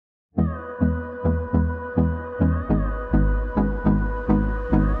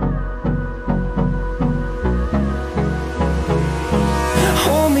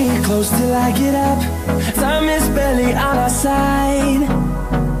close till I get up. Time is barely on our side.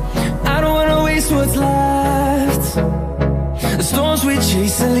 I don't wanna waste what's left. The storms we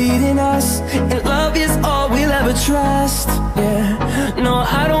chase are leading us, and love is all we'll ever trust. Yeah, no,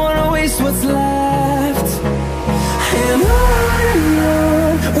 I don't wanna waste what's left. And on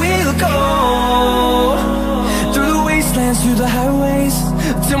we'll go, through the wastelands, through the highways,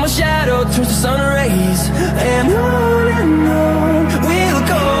 till my shadow turns to sun rays. And on we'll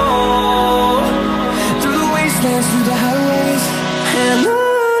go, through the wastelands, through the highways, and on.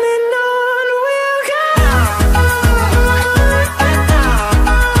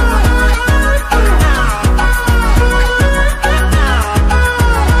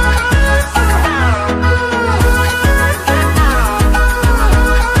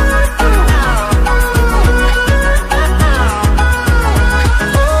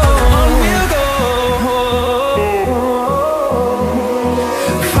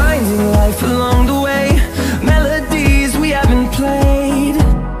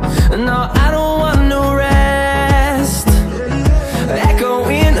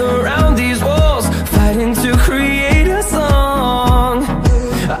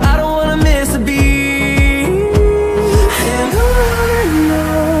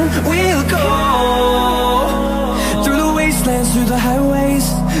 Through the highways,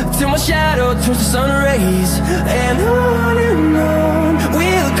 till my shadow turns to sun rays. And on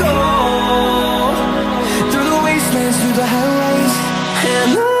we'll go, through the wastelands, through the highways,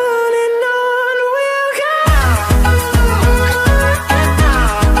 and on we'll go.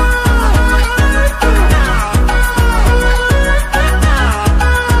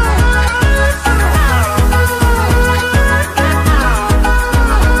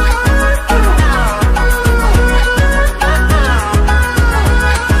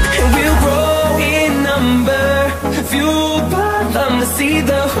 See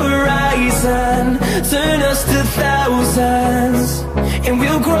the horizon, turn us to thousands, and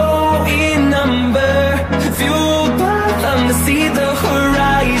we'll grow in number, fueled by them. To see the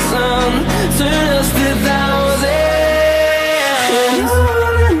horizon, turn us to